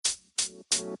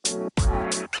Hello,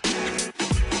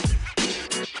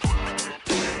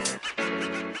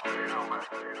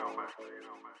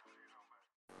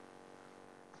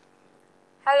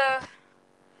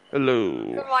 Hello,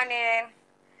 good morning.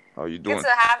 how you Good doing? to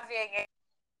have you again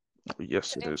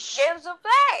Yes, to it the is. games we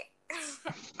play.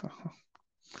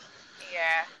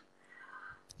 Yeah.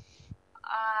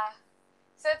 Uh,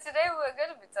 so today we're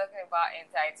going to be talking about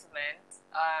entitlement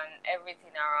and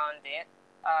everything around it.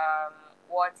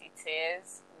 What it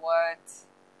is,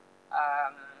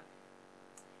 um,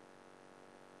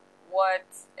 what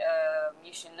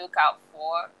you should look out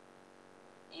for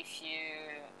if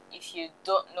you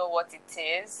don't know what it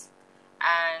is,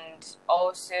 and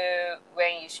also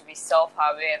when you should be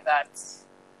self-aware that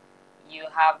you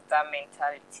have that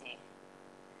mentality.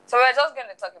 So we're just going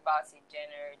to talk about it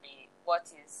generally. What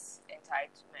is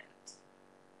entitlement?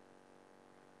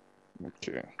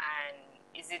 Okay. And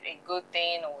is it a good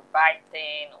thing or a bad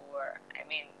thing? Or, I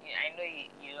mean, I know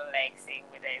you don't like saying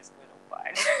whether it's good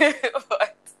or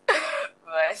bad.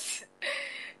 but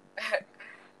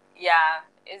yeah,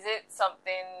 is it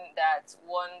something that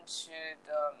one should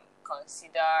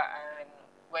consider, and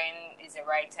when is the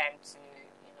right time to,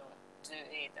 do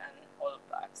it and all of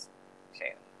that? So,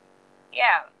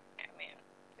 yeah, I mean,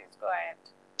 please go ahead.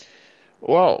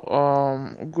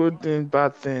 Well, good thing,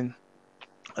 bad thing.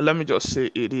 Let me just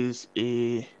say it is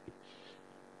a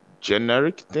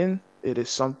generic thing. It is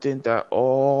something that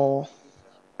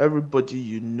everybody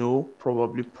you know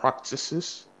probably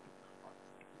practices,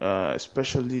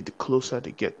 especially the closer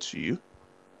they get to you.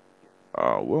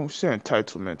 When we say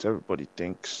entitlement, everybody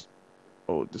thinks,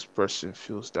 oh, this person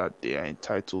feels that they are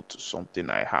entitled to something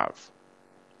I have,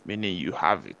 meaning you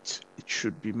have it. It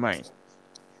should be mine.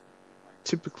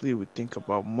 Typically, we think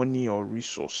about money or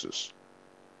resources.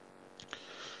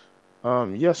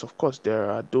 Yes, of course, there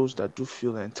are those that do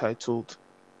feel entitled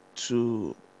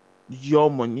to your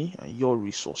money and your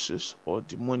resources, or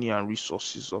the money and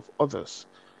resources of others.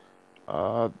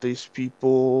 These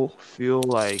people feel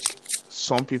like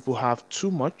some people have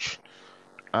too much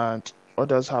and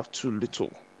others have too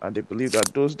little. And they believe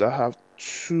that those that have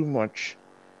too much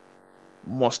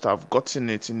must have gotten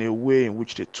it in a way in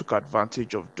which they took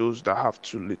advantage of those that have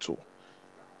too little.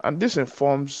 And this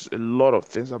informs a lot of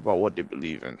things about what they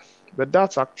believe in. But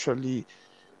that's actually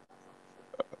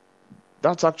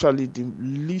the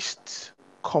least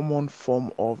common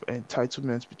form of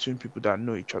entitlement between people that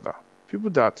know each other.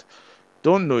 People that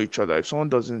don't know each other, if someone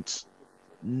doesn't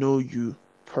know you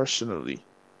personally,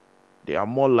 they are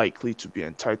more likely to be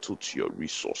entitled to your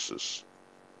resources.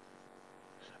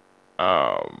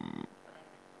 Um,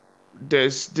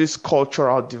 there's this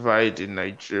cultural divide in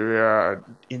Nigeria,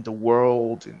 in the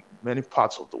world, in many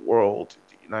parts of the world,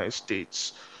 in the United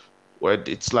States, where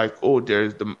it's like, oh, they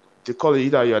call it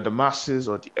either you're the masses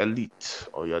or the elite,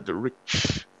 or you're the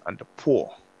rich and the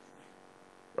poor,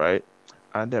 right?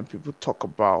 And then people talk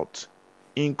about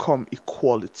income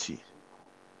equality.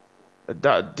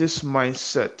 That this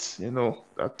mindset,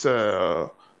 that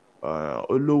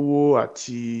olówó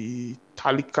àti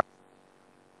tálíkà.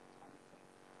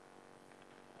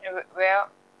 Well,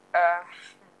 uh,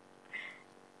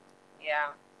 yeah,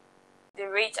 the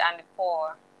rich and the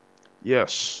poor.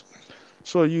 Yes.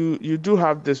 So you do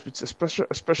have this,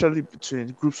 especially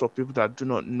between groups of people that do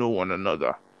not know one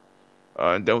another.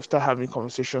 And then we start having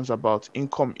conversations about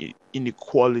income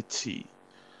inequality,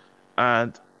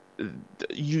 and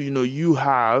you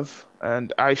have,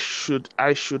 and I should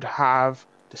have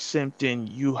the same thing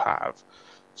you have.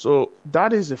 So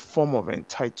that is a form of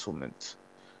entitlement,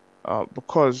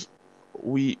 because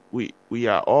we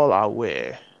are all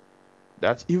aware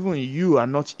that even you are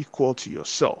not equal to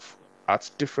yourself at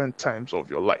different times of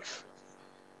your life.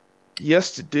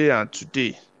 Yesterday and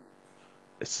today,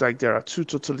 it's like there are two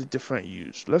totally different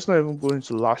yous. Let's not even go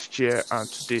into last year and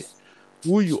today.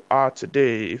 Who you are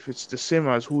today, if it's the same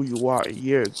as who you were a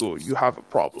year ago, you have a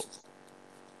problem.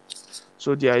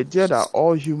 So the idea that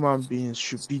all human beings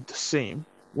should be the same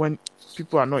when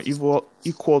people are not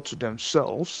equal to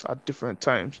themselves at different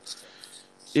times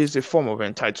is a form of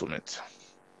entitlement.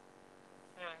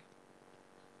 Hmm.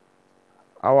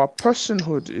 Our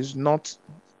personhood is not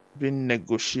being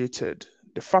negotiated.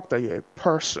 The fact that you're a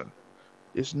person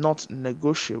is not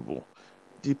negotiable.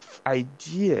 The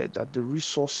idea that the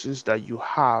resources that you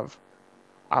have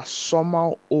are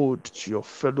somehow owed to your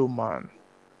fellow man,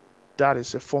 that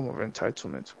is a form of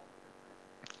entitlement.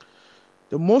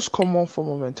 The most common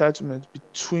form of entitlement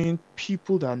between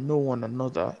people that know one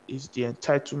another is the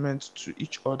entitlement to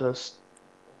each other's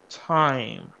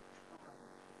time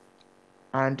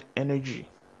and energy.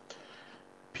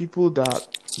 People that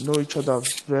know each other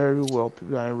very well, people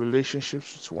that are in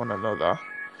relationships with one another,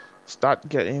 start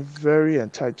getting very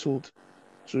entitled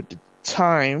to the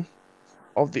time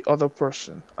of the other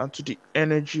person and to the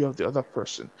energy of the other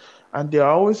person. And they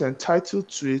are always entitled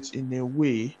to it in a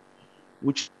way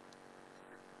which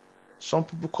some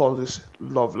people call this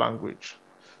love language.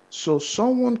 So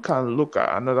someone can look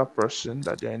at another person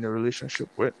that they're in a relationship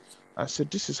with and say,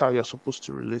 this is how you're supposed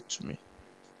to relate to me.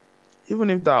 Even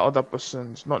if that other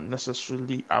person is not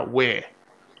necessarily aware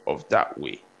of that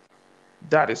way,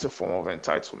 that is a form of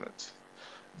entitlement.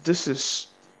 This is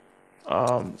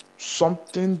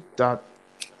something that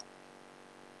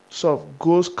sort of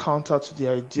goes counter to the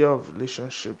idea of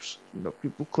relationships.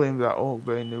 People claim that, oh,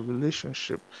 we're in a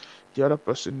relationship, the other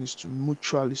person needs to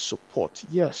mutually support.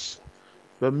 Yes,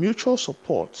 but mutual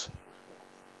support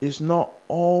is not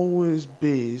always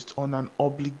based on an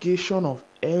obligation of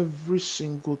every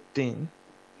single thing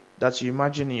that you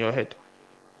imagine in your head.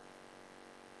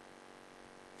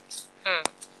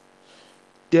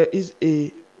 There is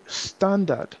a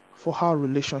standard for how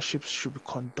relationships should be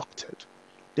conducted.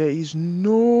 There is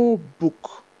no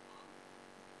book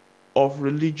of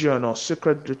religion or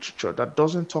sacred literature that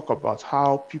doesn't talk about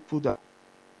how people that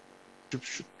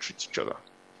should treat each other.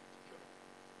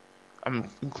 I'm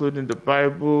including the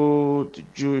Bible, the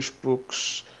Jewish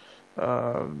books,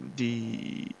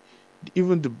 the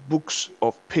even the books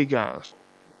of pagans,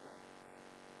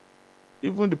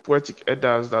 even the poetic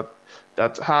Eddas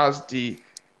that has the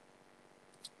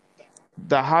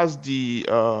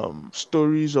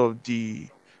stories of the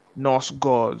Norse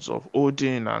gods of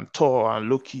Odin and Thor and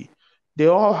Loki. They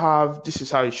all have, this is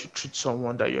how you should treat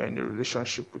someone that you're in a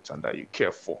relationship with and that you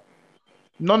care for.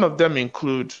 None of them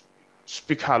include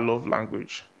speak her love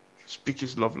language, speak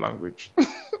his love language.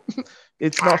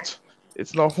 it's not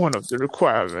it's not one of the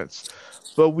requirements.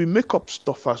 But we make up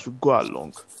stuff as we go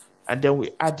along and then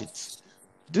we add it.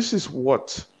 This is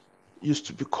what used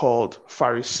to be called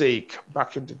Pharisaic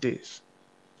back in the days.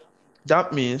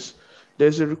 That means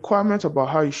there's a requirement about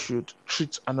how you should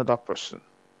treat another person.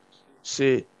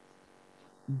 Say,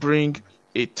 bring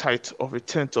a tithe of a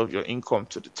tenth of your income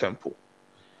to the temple.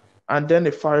 And then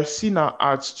a Pharisee now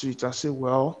adds to it and say,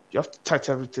 well, you have to tithe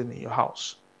everything in your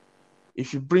house.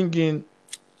 If you bring in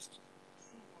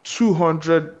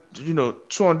 200,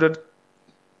 200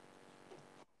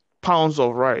 pounds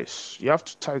of rice, you have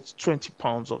to tithe 20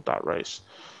 pounds of that rice.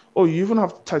 Oh, you even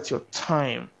have to tithe your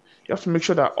time. You have to make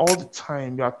sure that all the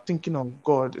time you are thinking of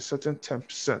God a certain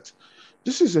 10%.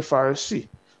 This is a Pharisee.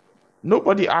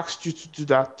 Nobody asked you to do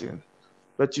that thing,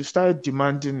 but you started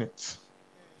demanding it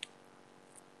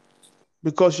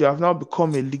because you have now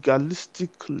become a legalistic,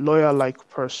 lawyer-like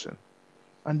person.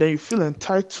 And then you feel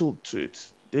entitled to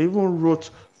it. They even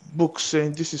wrote books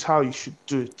saying this is how you should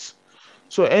do it.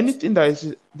 So anything that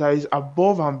is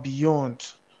above and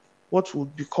beyond what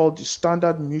would be called the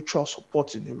standard mutual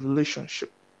support in a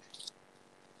relationship,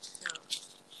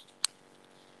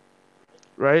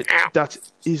 right? That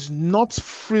is not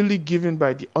freely given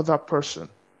by the other person.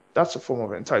 That's a form of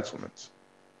entitlement.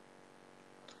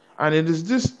 And it is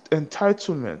this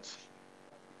entitlement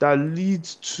that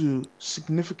leads to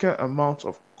significant amount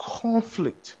of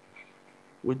conflict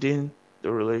within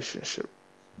the relationship.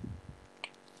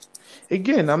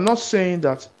 Again, I'm not saying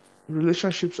that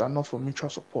relationships are not for mutual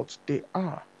support. They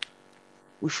are.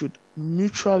 We should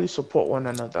mutually support one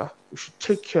another. We should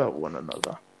take care of one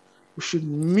another. We should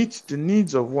meet the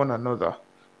needs of one another.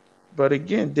 But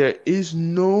again, there is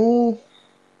no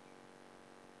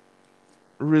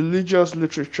religious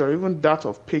literature, even that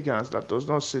of pagans, that does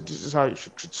not say this is how you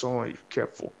should treat someone you care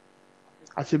for.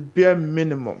 At a bare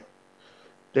minimum,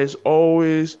 there's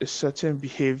always a certain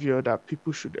behavior that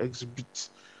people should exhibit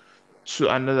to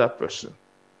another person.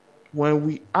 When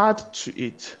we add to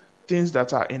it things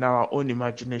that are in our own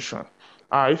imagination,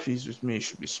 if he's with me, he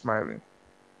should be smiling.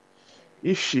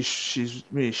 If she's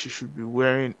with me, she should be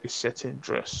wearing a certain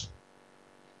dress.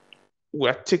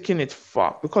 We're taking it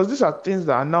far because these are things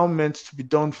that are now meant to be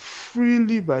done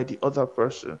freely by the other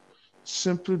person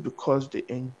simply because they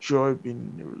enjoy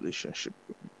being in a relationship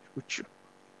with you.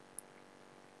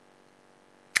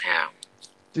 Yeah.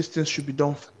 These things should be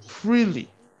done freely.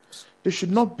 They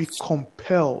should not be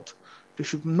compelled. They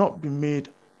should not be made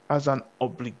as an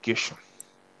obligation.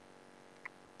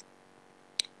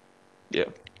 Yeah.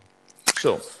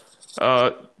 So,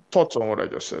 thoughts on what I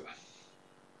just said?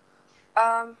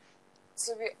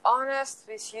 To be honest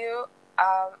with you,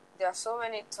 there are so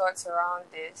many thoughts around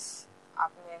this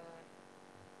happening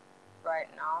right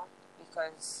now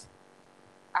because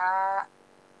I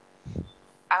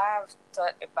have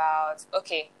thought about,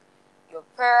 okay, your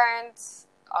parents,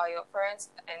 are your parents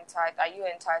entitled? Are you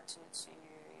entitled to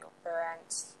your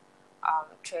parents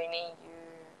training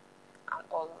you and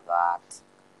all of that.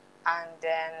 And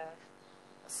then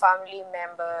family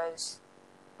members,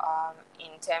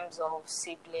 in terms of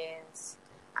siblings,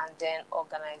 and then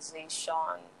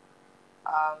organization.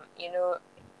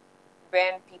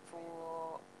 When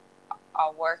people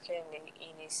are working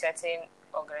in a certain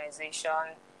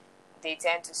organization, they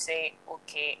tend to say,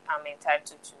 okay, I'm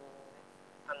entitled to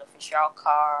an official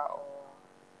car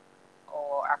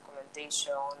or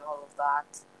accommodation, all of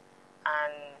that.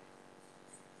 And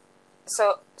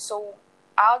so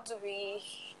how do we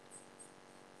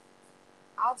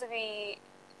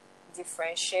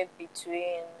differentiate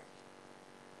between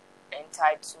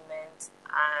entitlement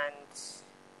and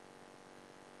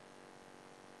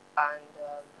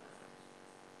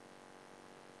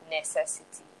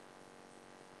necessity?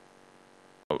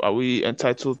 Are we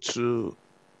entitled to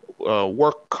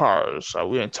work cars? Are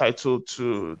we entitled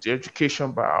to the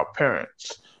education by our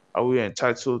parents? Are we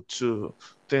entitled to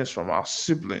things from our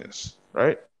siblings,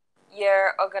 right?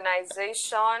 Your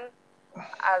organization,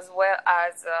 as well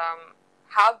as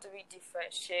how do we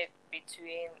differentiate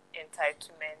between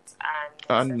entitlement and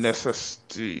And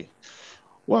necessity? necessity.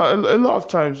 Well, a lot of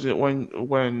times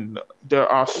when there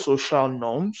are social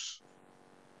norms,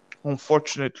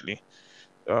 unfortunately,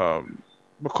 um,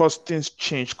 because things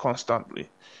change constantly.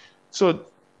 So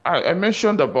I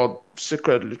mentioned about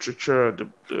sacred literature,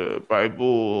 the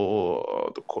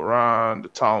Bible, the Quran, the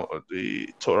Talmud,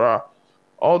 the Torah,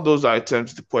 all those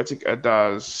items, the poetic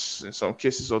eddas, in some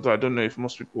cases, although I don't know if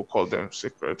most people call them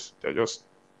sacred, they're just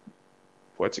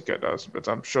poetic eddas, but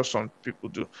I'm sure some people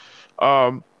do.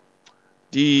 Um,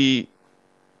 the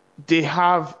they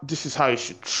have this is how you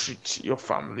should treat your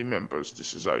family members.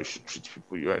 This is how you should treat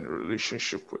people you're in a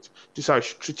relationship with. This is how you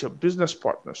should treat your business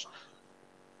partners.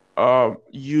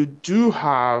 You do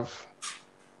have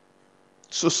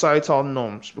societal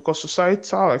norms because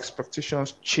societal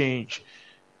expectations change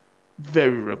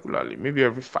very regularly, maybe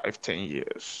every 5, 10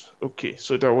 years. Okay,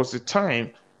 so there was a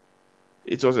time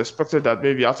it was expected that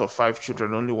maybe out of 5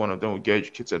 children, only one of them would get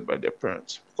educated by their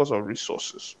parents because of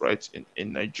resources, right?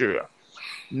 In Nigeria.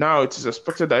 Now it is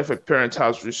expected that if a parent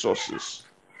has resources,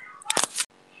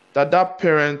 that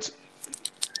parent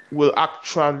will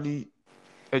actually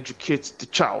educate the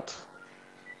child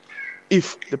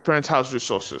if the parent has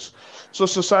resources. So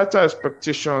societal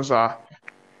expectations are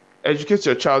educate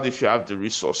your child if you have the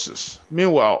resources.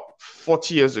 Meanwhile,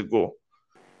 40 years ago,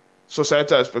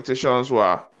 societal expectations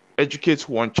were educate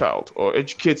one child or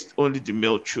educate only the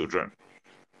male children,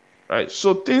 right?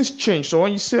 So things change. So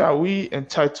when you say, are we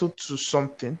entitled to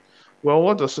something? Well,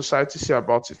 what does society say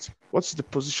about it? What's the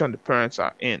position the parents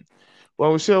are in?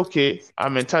 When we say, okay,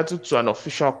 I'm entitled to an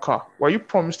official car, were you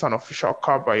promised an official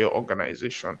car by your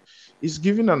organization? Is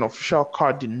giving an official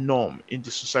car the norm in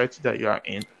the society that you are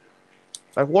in?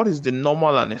 Like, what is the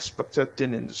normal and expected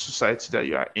thing in the society that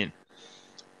you are in?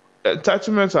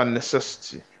 Entitlement and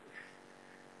necessity.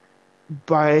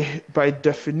 By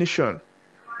definition,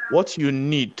 what you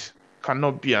need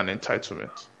cannot be an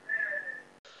entitlement.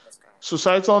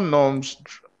 Societal norms,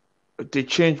 they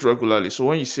change regularly. So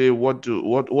when you say what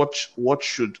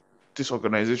should this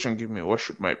organization give me? What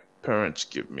should my parents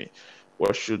give me?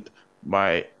 What should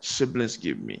my siblings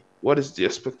give me? What is the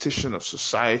expectation of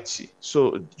society?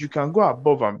 So you can go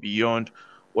above and beyond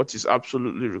what is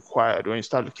absolutely required when you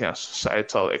start looking at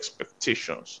societal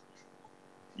expectations.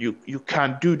 You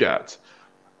can do that.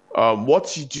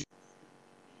 What you do,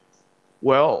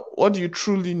 well, what do you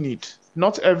truly need?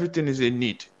 Not everything is a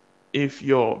need. If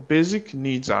your basic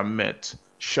needs are met,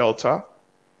 shelter,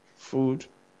 food,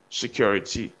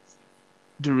 security,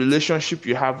 the relationship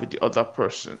you have with the other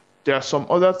person. There are some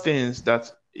other things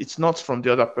that it's not from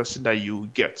the other person that you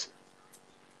get.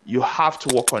 You have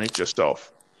to work on it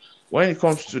yourself. When it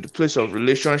comes to the place of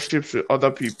relationships with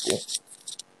other people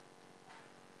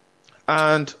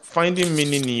and finding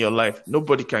meaning in your life,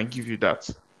 nobody can give you that.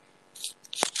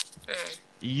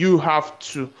 You have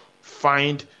to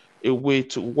find a way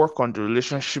to work on the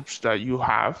relationships that you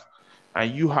have,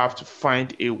 and you have to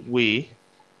find a way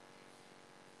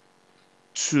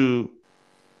to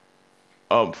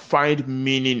find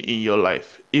meaning in your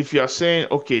life. If you're saying,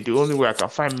 okay, the only way I can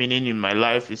find meaning in my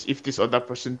life is if this other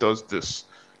person does this,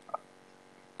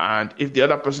 and if the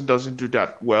other person doesn't do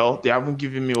that, well, they haven't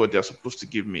given me what they're supposed to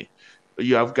give me.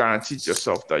 You have guaranteed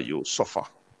yourself that you'll suffer,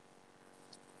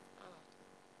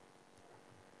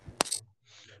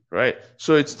 right?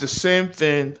 So it's the same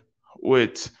thing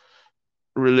with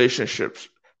relationships.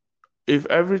 If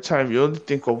every time you only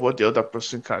think of what the other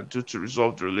person can do to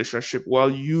resolve the relationship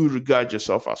while you regard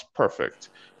yourself as perfect,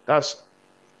 that's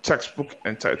textbook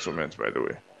entitlement, by the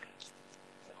way.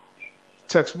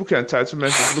 textbook entitlement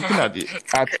is looking at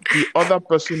the other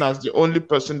person as the only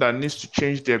person that needs to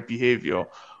change their behavior,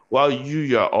 while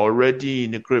you're already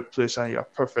in a great place and you're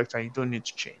perfect and you don't need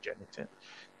to change anything.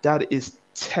 That is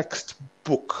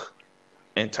textbook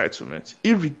entitlement,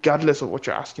 irregardless of what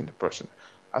you're asking the person.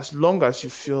 As long as you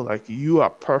feel like you are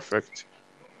perfect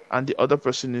and the other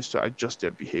person needs to adjust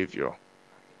their behavior,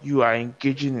 you are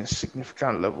engaging in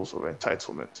significant levels of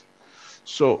entitlement.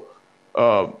 So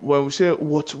when we say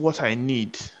what I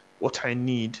need, we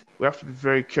have to be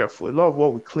very careful. A lot of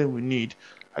what we claim we need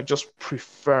are just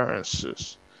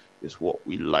preferences. Is what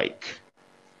we like.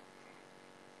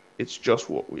 It's just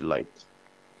what we like.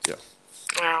 Yeah.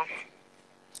 Wow.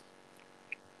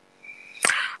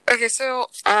 Okay, so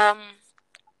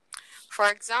for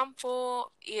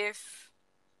example, if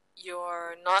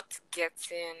you're not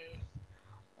getting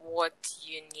what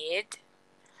you need,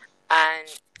 and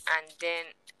then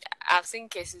I've seen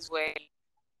cases where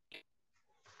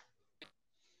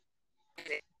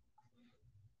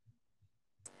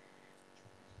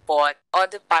but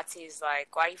other parties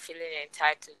like, why are you feeling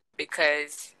entitled?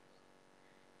 Because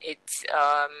it's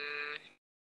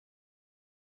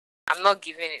I'm not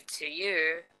giving it to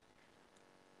you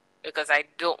because I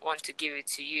don't want to give it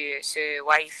to you, so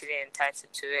why are you feeling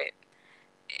entitled to it?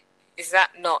 Is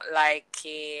that not like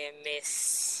a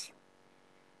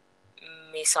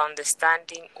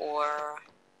misunderstanding, or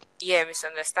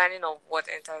misunderstanding of what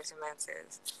entitlement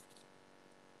is?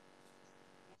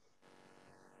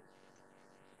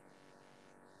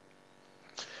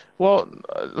 Well,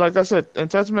 like I said,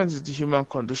 entitlement is the human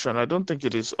condition. I don't think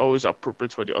it is always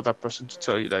appropriate for the other person to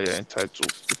tell you that you're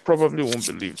entitled. You probably won't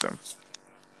believe them.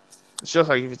 It's just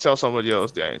like if you tell somebody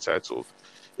else they're entitled.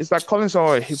 It's like calling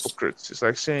someone a hypocrite. It's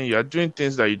like saying you're doing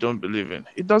things that you don't believe in.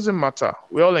 It doesn't matter.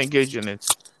 We all engage in it.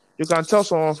 You can tell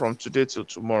someone from today till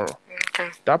tomorrow. Okay.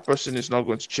 That person is not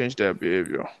going to change their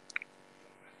behavior.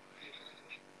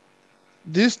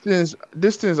 These things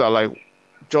are like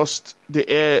just the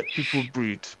air people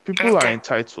breathe. People are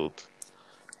entitled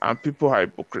and people are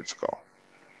hypocritical.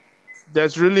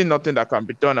 There's really nothing that can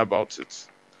be done about it.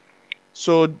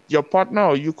 So your partner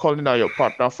or you calling out your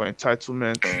partner for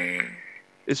entitlement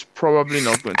is probably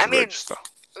not going to register.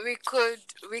 We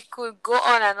could go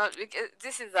on and on.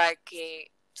 This is like a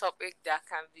topic that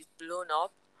can be blown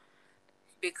up,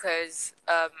 because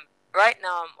right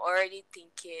now I'm already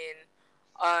thinking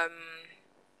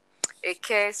a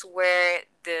case where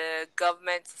the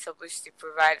government is supposed to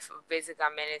provide for basic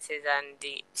amenities and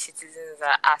the citizens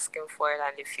are asking for it,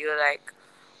 and they feel like,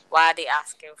 why are they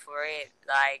asking for it?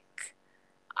 Like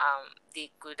they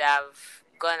could have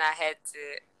gone ahead to,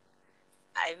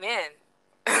 I mean,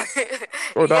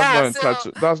 Oh, that's not so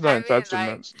entitled. That's not like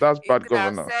entitlement. That's you bad could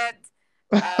have governance. said,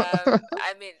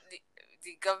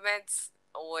 the government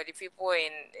or the people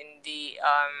in the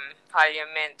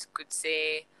parliament could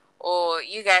say, oh,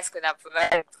 you guys could have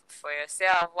provided for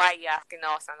yourself, why are you asking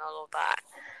us, and all of that.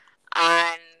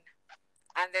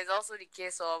 And there's also the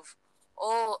case of,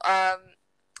 oh,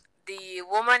 the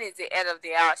woman is the head of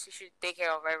the house, she should take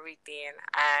care of everything,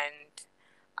 and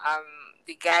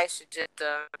the guy should just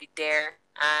be there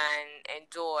and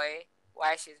enjoy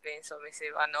while she's being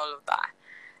submissive and all of that.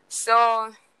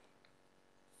 So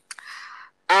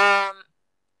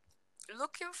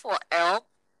looking for help.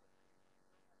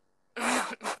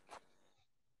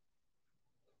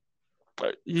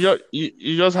 You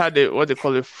just had what they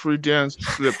call a Freudian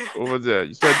slip over there.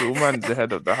 You said the woman is the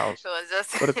head of the house. It was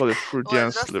just What they call a it Freudian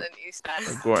was just slip. an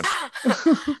instance. Go on.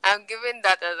 I'm giving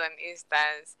that as an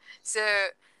instance. So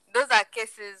those are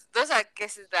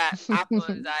cases that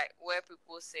happen, that where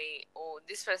people say, oh,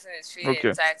 this person is feeling Okay.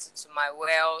 entitled to my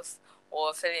wealth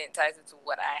or feeling entitled to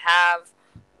what I have,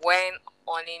 when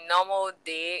on a normal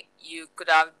day you could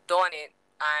have done it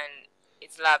and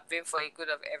it's like been for the good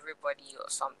of everybody or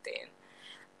something.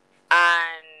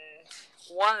 And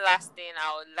one last thing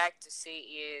I would like to say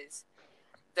is,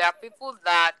 there are people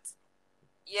that,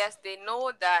 yes, they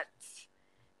know that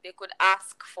they could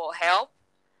ask for help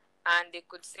and they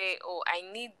could say, oh, I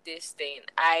need this thing,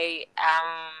 I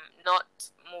am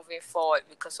not moving forward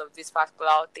because of this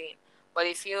particular thing, but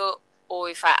they feel, oh,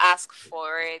 if I ask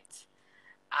for it,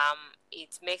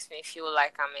 it makes me feel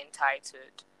like I'm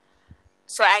entitled.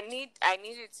 So I need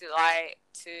you to like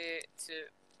to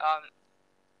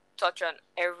touch on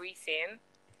everything.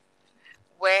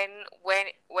 When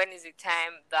is the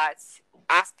time that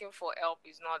asking for help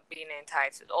is not being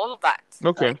entitled? All of that.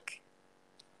 Okay. Like,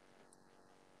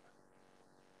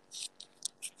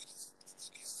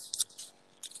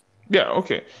 yeah,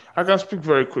 okay. I can speak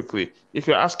very quickly. If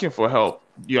you're asking for help,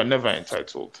 you're never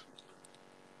entitled.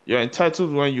 You're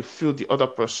entitled when you feel the other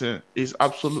person is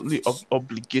absolutely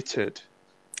obligated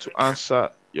to answer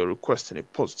your request in a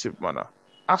positive manner.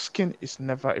 Asking is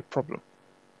never a problem.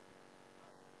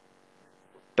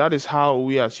 That is how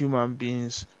we as human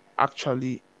beings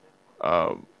actually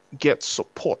get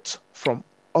support from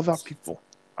other people.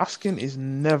 Asking is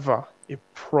never a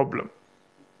problem.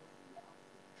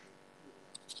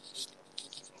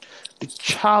 The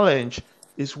challenge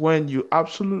is when you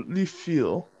absolutely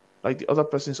feel like the other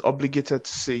person is obligated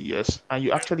to say yes, and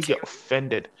you actually get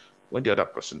offended when the other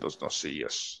person does not say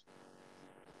yes.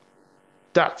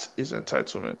 That is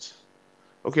entitlement.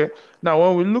 Okay. Now,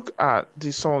 when we look at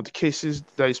some of the cases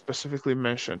that you specifically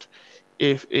mentioned,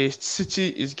 if a city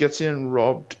is getting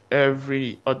robbed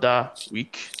every other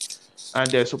week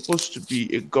and there's supposed to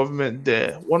be a government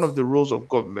there, one of the roles of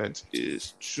government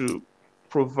is to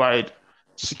provide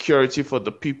security for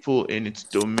the people in its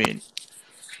domain.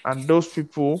 And those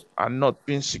people are not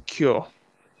being secure.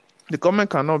 The government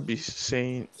cannot be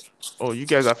saying, oh, you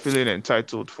guys are feeling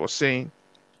entitled for saying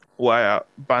why are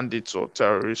bandits or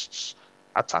terrorists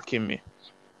attacking me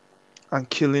and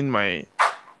killing my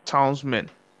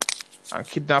townsmen and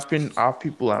kidnapping our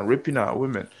people and raping our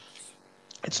women.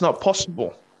 It's not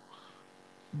possible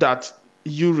that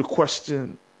you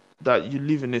requesting that you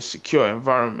live in a secure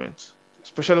environment,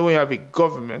 especially when you have a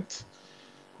government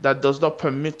that does not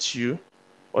permit you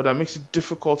or that makes it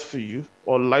difficult for you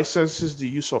or licenses the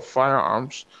use of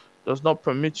firearms, does not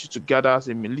permit you to gather as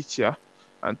a militia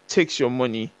and takes your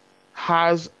money,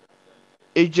 has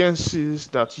agencies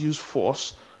that use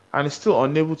force and is still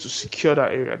unable to secure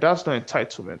that area. That's not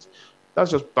entitlement.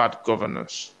 That's just bad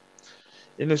governance.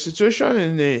 In a situation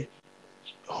in a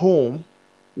home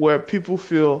where people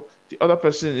feel the other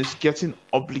person is getting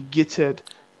obligated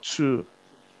to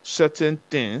certain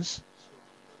things,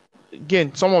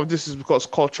 again, some of this is because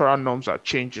cultural norms are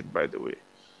changing, by the way.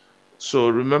 So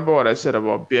remember what I said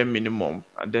about bare minimum,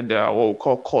 and then there are what we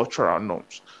call cultural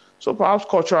norms. So perhaps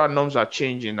cultural norms are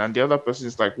changing, and the other person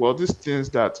is like, well, these things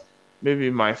that maybe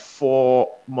my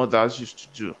foremothers used to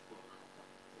do,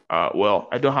 well,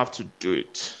 I don't have to do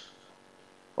it.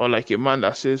 Or like a man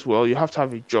that says, well, you have to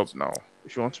have a job now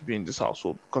if you want to be in this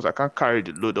household because I can't carry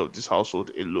the load of this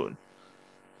household alone.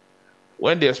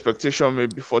 When the expectation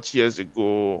maybe 40 years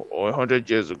ago or 100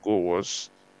 years ago was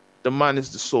the man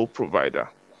is the sole provider.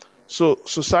 So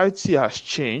society has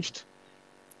changed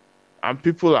and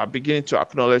people are beginning to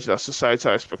acknowledge that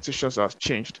societal expectations have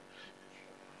changed.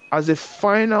 As a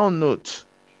final note,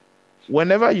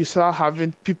 whenever you start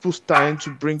having people starting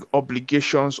to bring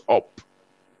obligations up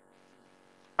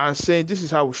and saying this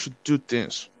is how we should do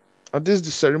things, and this is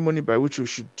the ceremony by which we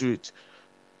should do it,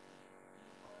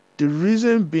 the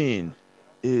reason being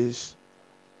is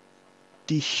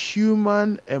the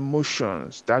human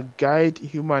emotions that guide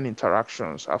human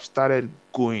interactions have started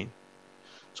going.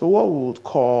 So what we would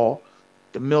call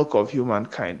the milk of human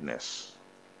kindness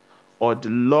or the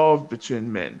love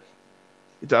between men,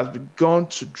 it has begun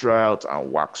to dry out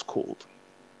and wax cold.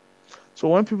 So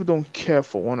when people don't care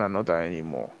for one another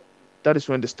anymore, that is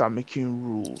when they start making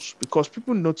rules because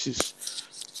people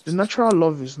notice the natural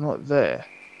love is not there.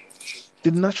 The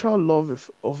natural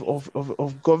love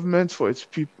of government for its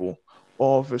people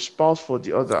or of a spouse for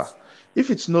the other, if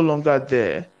it's no longer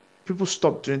there, people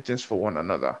stop doing things for one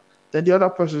another. Then the other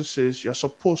person says, you're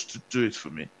supposed to do it for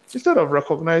me. Instead of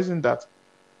recognizing that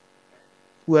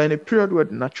we're in a period where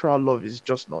the natural love is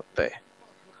just not there,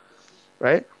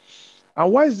 right?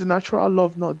 And why is the natural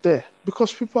love not there?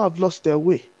 Because people have lost their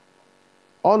way.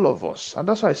 All of us. And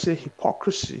that's why I say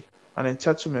hypocrisy and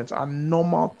entitlement are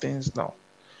normal things now.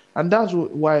 And that's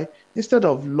why instead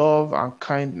of love and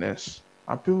kindness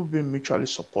and people being mutually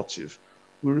supportive,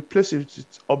 we replace it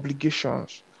with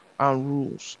obligations and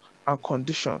rules and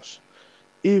conditions.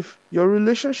 If your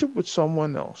relationship with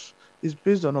someone else is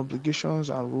based on obligations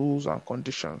and rules and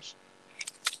conditions,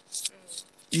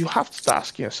 you have to start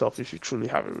asking yourself if you truly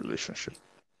have a relationship,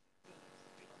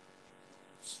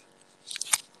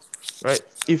 right?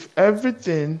 If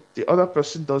everything the other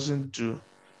person doesn't do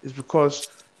is because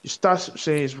you start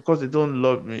saying it's because they don't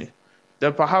love me,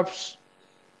 then perhaps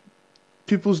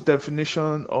people's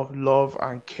definition of love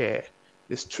and care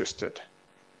is twisted.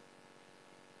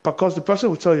 Because the person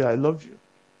will tell you, I love you,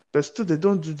 but still they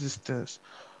don't do these things.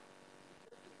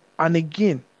 And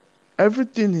again,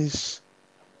 everything is,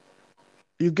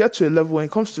 you get to a level when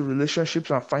it comes to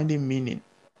relationships and finding meaning.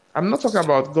 I'm not talking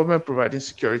about government providing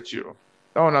security.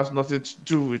 That one has nothing to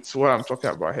do with what I'm talking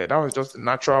about here. That was just the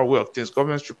natural way of things.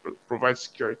 Governments should provide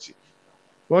security.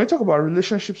 When we talk about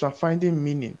relationships and finding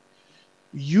meaning,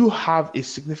 you have a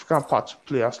significant part to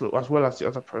play as well as the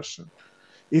other person.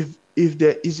 If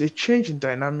there is a change in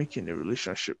dynamic in a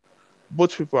relationship,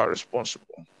 both people are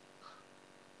responsible.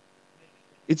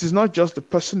 It is not just the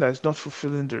person that is not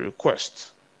fulfilling the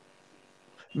request.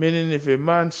 Meaning, if a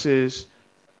man says,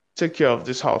 take care of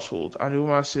this household, and the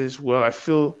woman says, well, I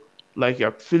feel like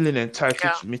you're feeling entitled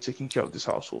Yeah. to me taking care of this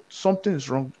household, something is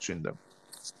wrong between them.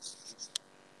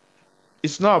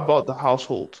 It's not about the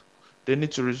household. They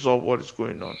need to resolve what is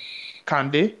going on.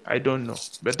 Can they? I don't know.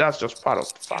 But that's just part of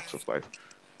the facts of life.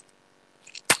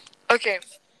 Okay.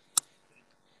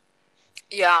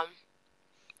 Yeah.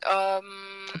 I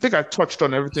think I touched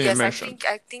on everything you Yes, mentioned.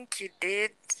 I think you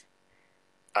did.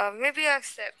 Maybe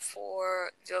except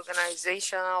for the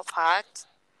organizational part,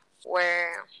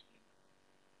 where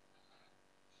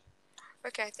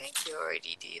okay, I think you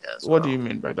already did as What do well. you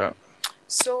mean by that?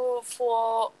 So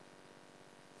for,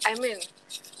 I mean,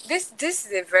 this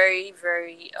is a very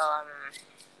very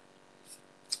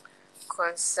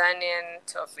concerning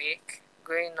topic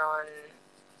going on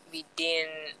within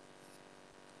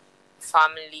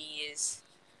families,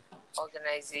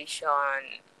 organization,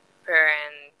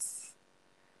 parents,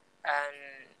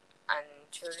 and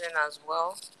children as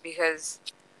well, because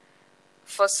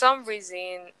for some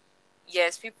reason,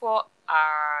 yes, people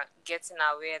are getting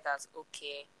aware that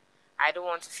okay, I don't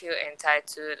want to feel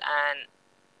entitled, and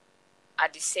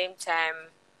at the same time,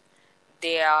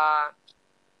 they are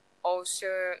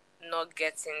also not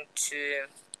getting to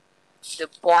the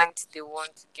point they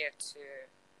want to get to,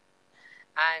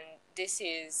 and this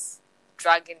is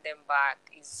dragging them back.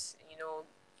 Is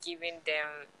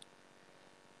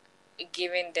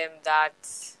giving them that,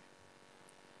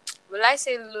 will I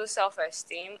say low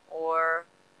self-esteem, or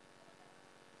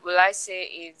will I say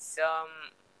it's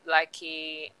like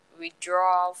a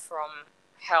withdrawal from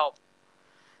help.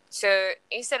 So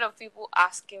instead of people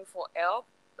asking for help,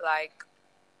 like,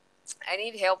 I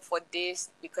need help for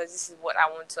this because this is what I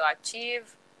want to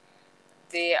achieve,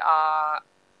 they are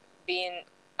being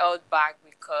held back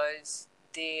because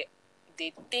they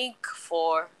think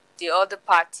for the other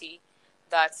party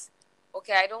that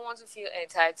okay, I don't want to feel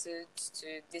entitled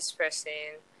to this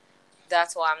person.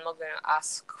 That's why I'm not going to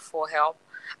ask for help.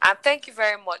 And thank you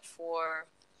very much for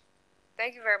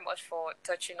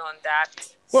touching on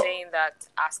that, Well, saying that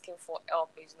asking for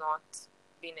help is not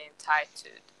being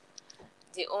entitled.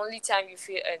 The only time you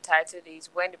feel entitled is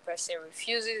when the person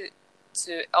refuses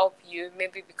to help you,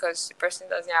 maybe because the person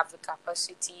doesn't have the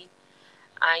capacity,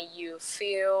 and you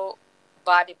feel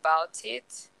bad about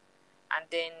it, and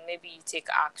then maybe you take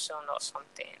action or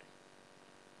something.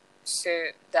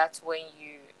 So that's when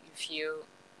you feel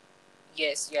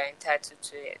yes, you're entitled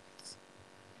to it.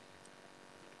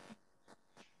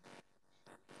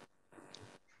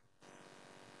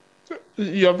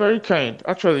 you're very kind.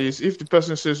 Actually, it's if the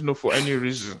person says no for any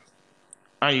reason,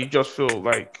 and you just feel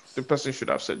like the person should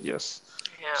have said yes.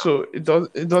 Yeah, So it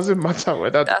doesn't matter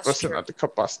whether the that's person true. had the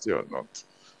capacity or not.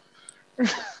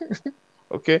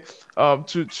 Okay.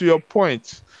 To your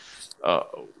point, uh,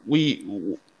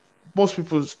 we most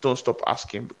people don't stop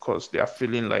asking because they are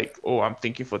feeling like, oh, I'm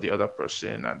thinking for the other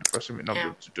person, and the person may not be Yeah.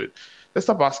 able to do it. They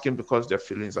stop asking because their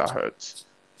feelings are hurt,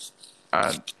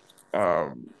 and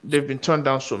they've been turned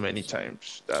down so many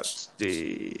times that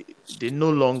they no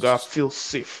longer feel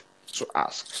safe to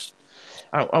ask.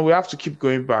 And we have to keep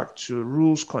going back to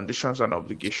rules, conditions, and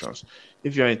obligations.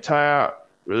 If your entire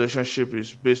relationship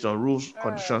is based on rules,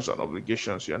 conditions, and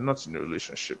obligations, you're not in a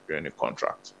relationship, you're in a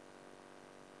contract.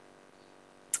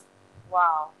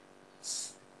 Wow.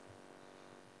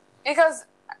 Because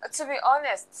to be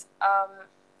honest,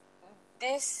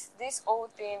 this whole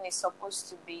thing is supposed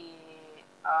to be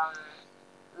um,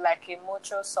 like a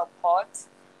mutual support,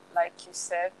 like you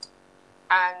said.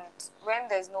 And when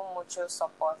there's no mutual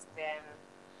support, then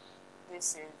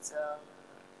this is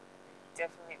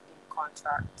definitely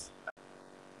contract.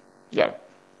 Yeah,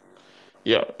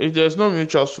 yeah. If there's no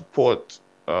mutual support,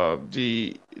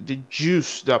 the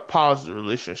juice that powers the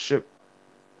relationship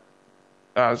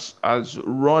has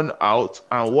run out,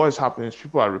 and what is happening is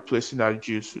people are replacing that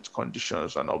juice with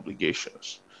conditions and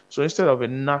obligations. So instead of a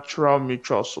natural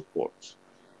mutual support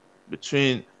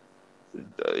between,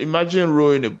 imagine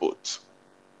rowing a boat,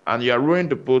 and you are rowing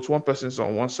the boat, one person's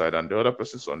on one side and the other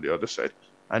person's on the other side,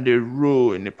 and they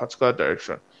row in a particular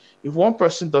direction. If one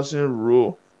person doesn't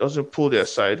row, doesn't pull their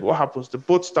side, what happens? The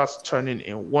boat starts turning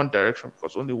in one direction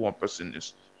because only one person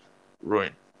is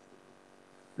rowing.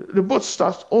 The boat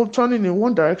starts all turning in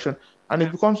one direction, and it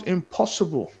Yeah. becomes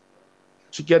impossible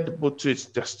to get the boat to its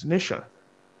destination.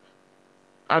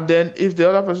 And then if the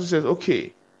other person says,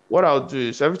 okay, what I'll do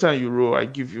is every time you row, I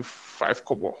give you 5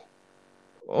 kobo.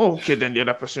 Okay, then the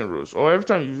other person rows. Or every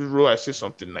time you row, I say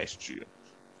something nice to you.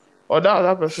 Or that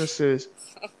other person says,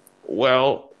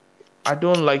 well, I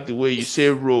don't like the way you say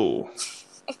roll.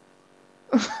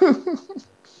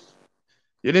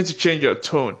 You need to change your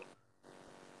tone.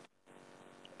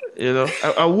 And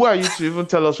who are you to even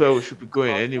tell us where we should be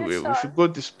going anyway? We Confusion. should go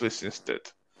this place instead.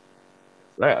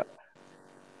 Like,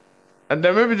 and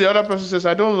then maybe the other person says,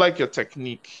 I don't like your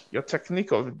technique. Your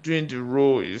technique of doing the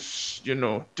role is,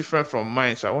 different from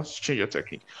mine. So I want to change your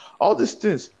technique. All these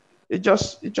things, it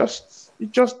just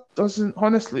doesn't,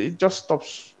 honestly, it just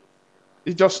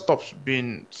stops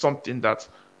being something that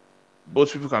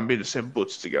both people can be in the same boat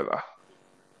together.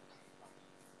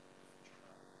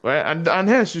 Right? And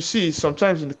hence you see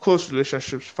sometimes in the close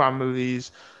relationships,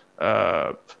 families,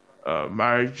 uh,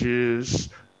 marriages,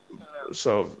 No.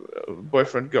 so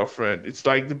boyfriend, girlfriend, it's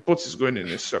like the boat is going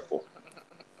in a circle.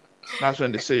 That's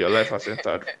when they say your life has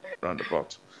entered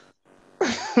roundabout.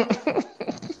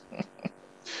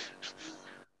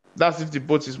 That's if the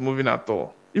boat is moving at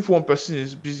all. If one person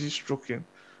is busy stroking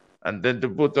and then the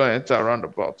boat don't enter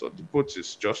roundabout, or the boat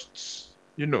is just,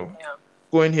 Yeah.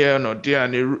 going here and there,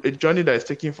 and a journey that is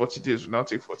taking 40 days will now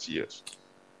take 40 years.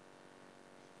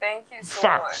 Thank you so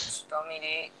Facts. much,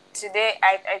 Dominic. Today,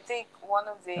 I think one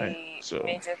of Right. the So,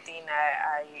 major thing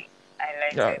I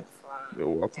yeah, highlighted from you're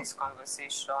welcome. this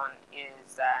conversation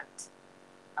is that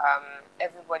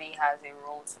everybody has a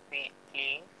role to play,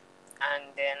 and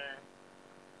then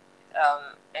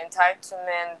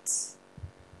entitlement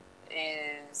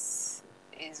is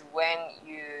when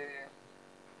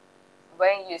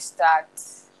you start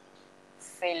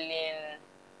feeling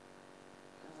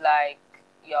like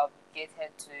you're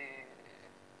obligated to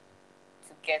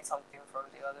get something from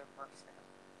the other person,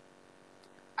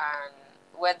 and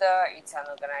whether it's an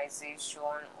organization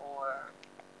or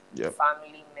Yep.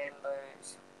 family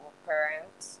members or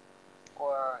parents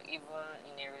or even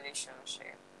in a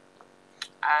relationship.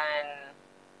 And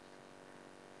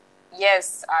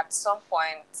yes, at some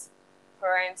point,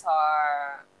 parents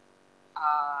are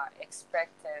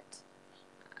expected,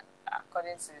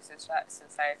 according to the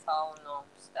societal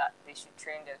norms, that they should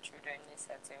train their children in a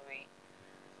certain way.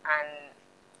 And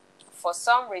for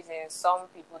some reason, some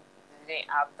people didn't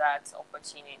have that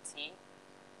opportunity,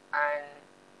 and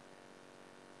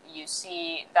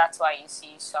that's why you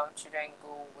see some children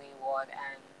go wayward,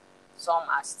 and some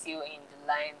are still in the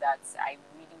line that I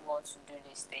really want to do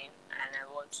this thing and I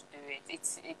want to do it.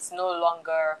 It's no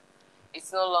longer,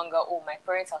 oh, my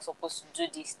parents are supposed to do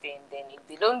this thing, then if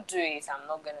they don't do it, I'm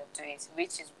not gonna do it,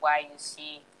 which is why you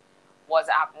see what's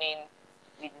happening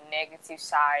with the negative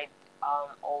side of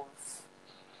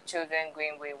children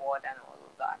going wayward and all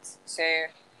of that. So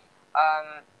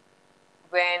um,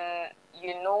 when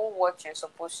you know what you're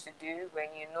supposed to do,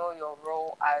 when you know your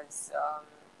role as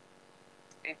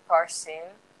a person,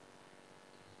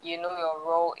 you know your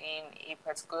role in a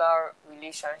particular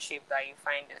relationship that you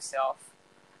find yourself,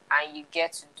 and you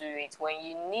get to do it. When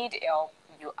you need help,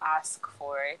 you ask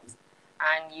for it,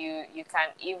 and you can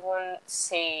even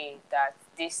say that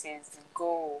this is the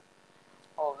goal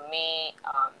of me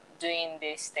doing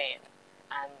this thing,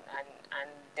 and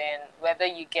then whether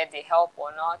you get the help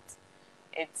or not,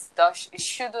 it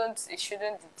shouldn't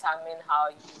determine how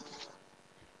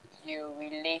you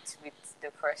relate with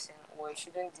the person, or it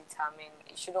shouldn't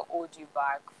hold you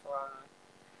back from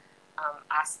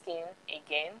asking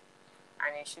again,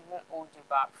 and it shouldn't hold you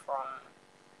back from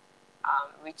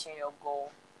reaching your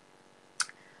goal.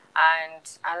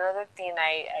 And another thing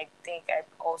I think I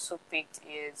also picked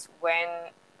is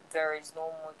when there is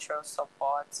no mutual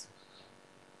support,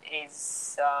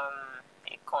 is a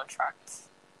contract.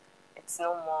 It's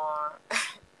no more.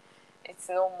 It's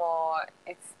no more.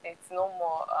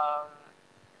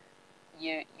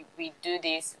 We do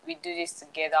this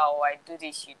together, or I do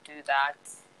this, you do that,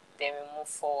 then we move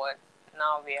forward.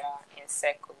 Now we are in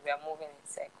circles. We are moving in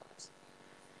circles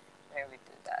when we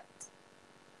do that.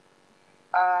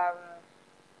 Um,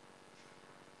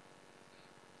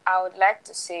 I would like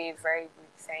to say a very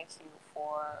big thank you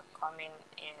for coming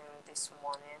in this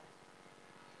morning,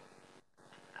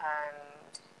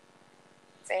 and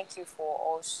thank you for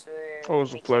also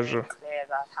Always a making it pleasure. clear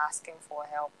that asking for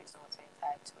help is not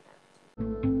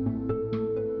entitlement.